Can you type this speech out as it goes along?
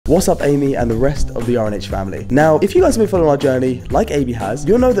What's up, Amy and the rest of the RNH family? Now, if you guys have been following our journey, like Amy has,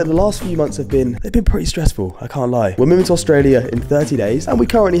 you'll know that the last few months have been pretty stressful, I can't lie. We're moving to Australia in 30 days, and we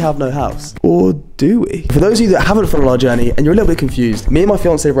currently have no house. Or do we? For those of you that haven't followed our journey, and you're a little bit confused, me and my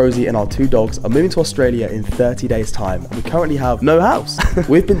fiance Rosie and our 2 dogs are moving to Australia in 30 days time, and we currently have no house.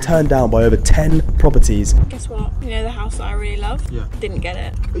 We've been turned down by over 10 properties. Guess what? You know the house that I really love? Yeah. Didn't get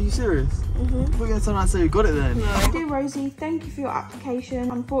it. Are you serious? Mm-hmm. We're going to turn around and say you got it then. No. Dear Rosie, thank you for your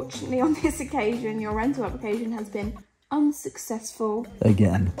application. Unfortunately, on this occasion, your rental application has been unsuccessful.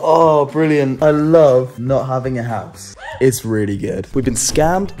 Again. Oh, brilliant. I love not having a house. It's really good. We've been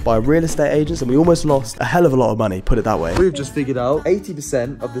scammed by real estate agents and we almost lost a hell of a lot of money, put it that way. We've just figured out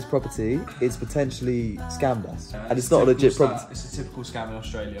 80% of this property is potentially scammed us. And it's not a legit property. It's a typical scam in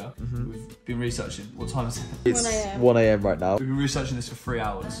Australia. We've been researching, what time is it? It's 1 a.m. 1 a.m. right now. We've been researching this for 3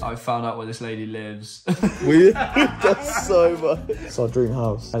 hours. I found out where this lady lives. That's so much. It's our dream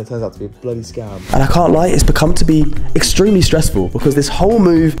house and it turns out to be a bloody scam. And I can't lie, it's become to be extremely stressful because this whole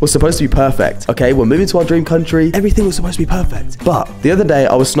move was supposed to be perfect. Okay, we're moving to our dream country. Everything was supposed to be perfect. But the other day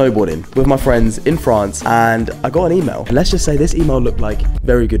I was snowboarding with my friends in France and I got an email. And let's just say this email looked like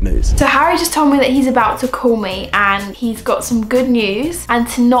very good news. So Harry just told me that he's about to call me and he's got some good news and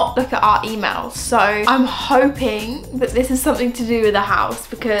to not look at our emails. So I'm hoping that this is something to do with the house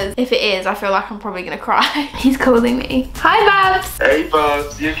because if it is, I feel like I'm probably gonna cry. He's calling me. Hi, Babs. Hey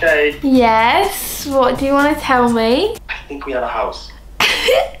Babs, you okay? Yes, what do you want to tell me? I think we have a house.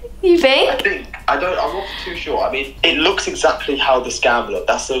 You think? I'm not too sure. I mean, it looks exactly how the scam looked.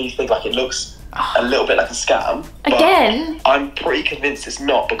 That's the only thing, like it looks a little bit like a scam. Again? I'm pretty convinced it's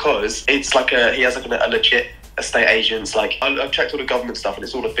not because it's like he has like a legit estate agents. Like I've checked all the government stuff and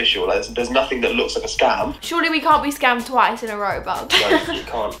it's all official. Like, there's nothing that looks like a scam. Surely we can't be scammed twice in a row, Babs. No, you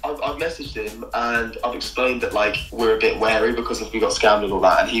can't. I've messaged him and I've explained that like we're a bit wary because we got scammed and all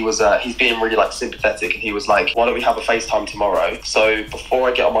that. And he was he's being really like sympathetic and he was like, why don't we have a FaceTime tomorrow? So before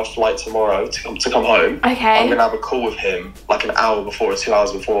I get on my flight tomorrow to come home, Okay. I'm gonna have a call with him like an hour before or 2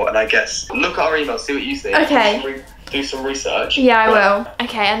 hours before. And I guess look at our email, see what you think. Okay. Do some research. Yeah, I will.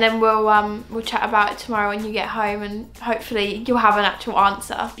 Okay, and then we'll chat about it tomorrow when you get home and hopefully you'll have an actual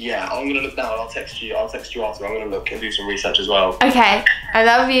answer. Yeah, I'm gonna look now and I'll text you after. I'm gonna look and do some research as well. Okay, I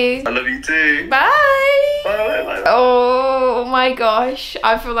love you. I love you too. Bye. Bye. Oh my gosh,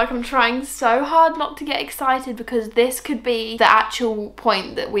 I feel like I'm trying so hard not to get excited because this could be the actual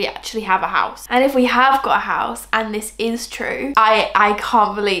point that we actually have a house. And if we have got a house and this is true, I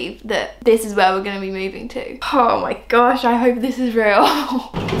can't believe that this is where we're gonna be moving to. Oh my gosh, I hope this is real.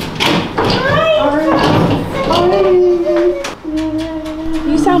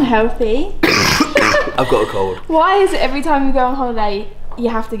 You sound healthy. I've got a cold. Why is it every time you go on holiday you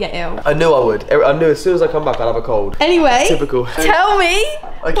have to get ill? I knew I would. I knew as soon as I come back I'd have a cold. Anyway, Typical. Tell me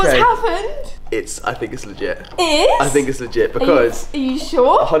what's happened. I think it's legit. It is? I think it's legit because... Are you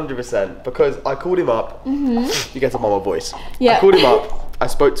sure? 100%. Because I called him up. You get to my voice. Yeah. I called him up. I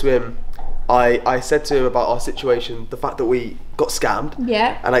spoke to him. I said to him about our situation, the fact that we got scammed.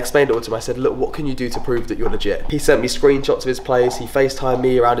 Yeah. And I explained it all to him. I said, look, what can you do to prove that you're legit? He sent me screenshots of his place. He FaceTimed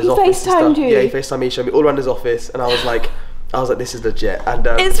me around his office. FaceTimed and stuff. you? Yeah, he FaceTimed me, showed me all around his office. And I was like, this is legit. And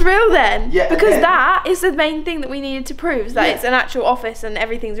it's real then? Yeah. Because then, that is the main thing that we needed to prove, is that it's an actual office and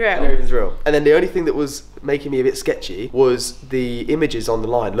everything's real. And everything's real. And then the only thing that was making me a bit sketchy was the images on the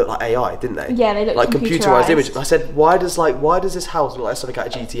line looked like AI, didn't they? Yeah, they look like computerized images. I said, why does this house look like something out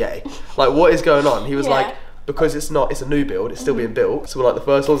of GTA? Like, what is going on? He was like, because it's a new build, it's still being built, so we're like the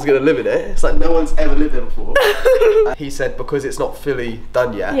first one's gonna live in it. It's like no one's ever lived there before. He said because it's not fully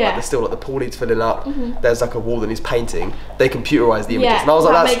done yet, like there's still like the pool needs filling up, there's like a wall that needs painting, they computerize the images. And I was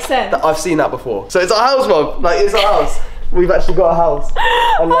like, that makes sense. I've seen that before. So it's our house, Mum. Like, it's our house. We've actually got a house.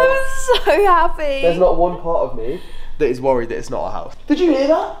 And like, I'm so happy. there's not one part of me that is worried that it's not a house. Did you hear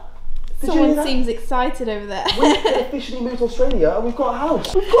that? Someone seems excited over there. We've officially moved to Australia and we've got a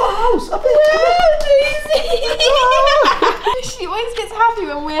house. We've got a house. She always gets happy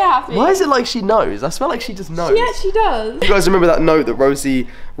when we're happy. Why is it like she knows? I smell like she just knows. She actually does. You guys remember that note that Rosie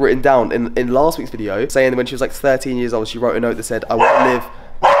written down in last week's video, saying when she was like 13 years old, she wrote a note that said, I want to live...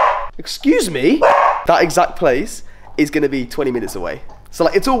 Excuse me? That exact place is going to be 20 minutes away. So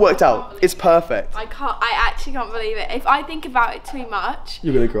like, it's all worked out. It's perfect. I actually can't believe it. If I think about it too much,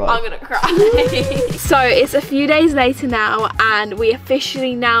 you're gonna cry. I'm gonna cry. So it's a few days later now and we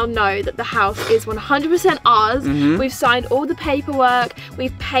officially now know that the house is 100% ours. We've signed all the paperwork.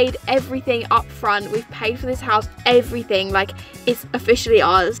 We've paid everything up front. We've paid for this house, everything. Like, it's officially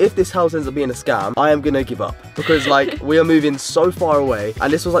ours. If this house ends up being a scam, I am gonna give up because like we are moving so far away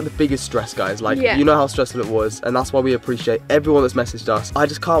and this was like the biggest stress, guys. Like, you know how stressful it was, and that's why we appreciate everyone that's messaged us us. I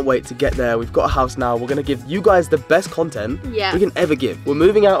just can't wait to get there. We've got a house now. We're gonna give you guys the best content we can ever give. We're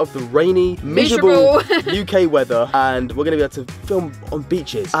moving out of the rainy, miserable UK weather, and we're gonna be able to film on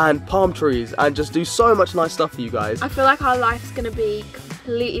beaches and palm trees and just do so much nice stuff for you guys. I feel like our life's gonna be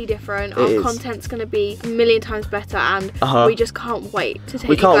completely different. Our content's gonna be a million times better, and we just can't wait to take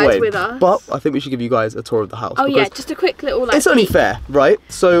you guys with us. But I think we should give you guys a tour of the house. Oh yeah, just a quick little like. It's only fair, right?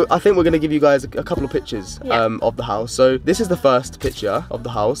 So I think we're gonna give you guys a couple of pictures of the house. So this is the first picture of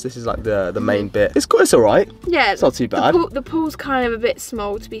the house. This is like the main bit. It's alright. Yeah, it's not too bad. The pool's kind of a bit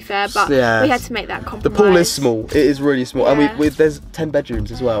small, to be fair, but we had to make that compromise. The pool is small. It is really small, and there's 10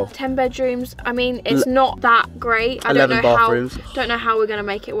 bedrooms as well. 10 bedrooms. I mean, it's not that great. 11 bathrooms. Don't know how we're gonna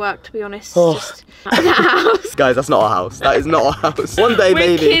make it work, to be honest. Oh. Just that house. Guys, that's not our house. That is not our house. One day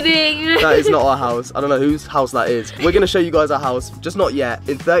maybe. We're kidding. That is not our house. I don't know whose house that is. We're gonna show you guys our house, just not yet.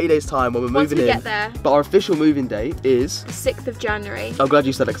 In 30 days time when we're moving in. Once we get there. But our official moving date is 6th of January. I'm glad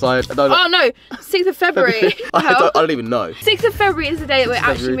you said it, because I don't know. Oh no, 6th of February. I don't even know. 6th of February is the day that we're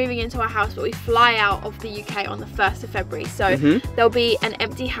actually moving into our house, but we fly out of the UK on the 1st of February. So there'll be an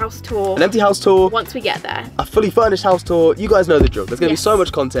empty house tour. An empty house tour. Once we get there. A fully furnished house tour. You guys know the drill. There's gonna be so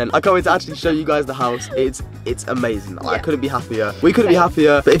much content. I can't wait to actually show you guys the house. It's amazing. I couldn't be happier. We couldn't be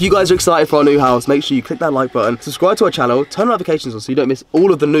happier. But if you guys are excited for our new house, make sure you click that like button, subscribe to our channel, turn notifications on so you don't miss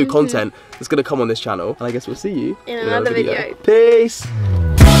all of the new content that's gonna come on this channel. And I guess we'll see you in another video. Peace.